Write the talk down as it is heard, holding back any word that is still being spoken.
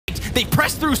They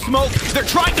press through smoke. They're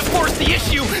trying to force the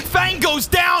issue. Fang goes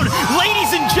down.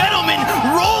 Ladies and gentlemen,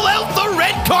 roll out the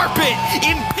red carpet.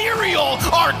 Imperial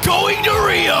are going to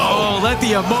Rio. Oh, let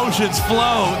the emotions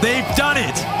flow. They've done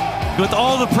it with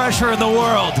all the pressure in the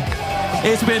world.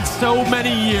 It's been so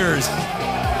many years.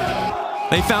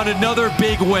 They found another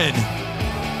big win.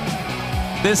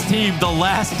 This team, the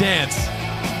last dance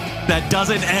that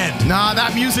doesn't end. Nah,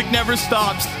 that music never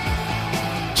stops.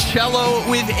 Cello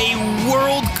with a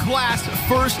world-class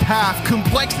first half.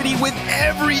 Complexity with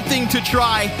everything to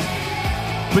try.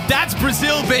 But that's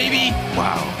Brazil, baby.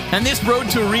 Wow. And this road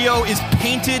to Rio is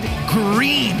painted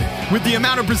green with the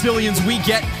amount of Brazilians we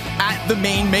get at the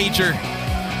main major.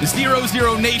 The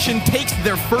 0-0 Nation takes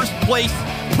their first place,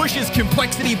 pushes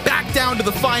Complexity back down to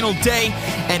the final day,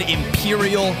 and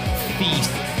Imperial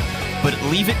feast. But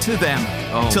leave it to them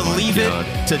to leave it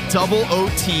to double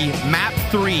OT map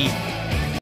 3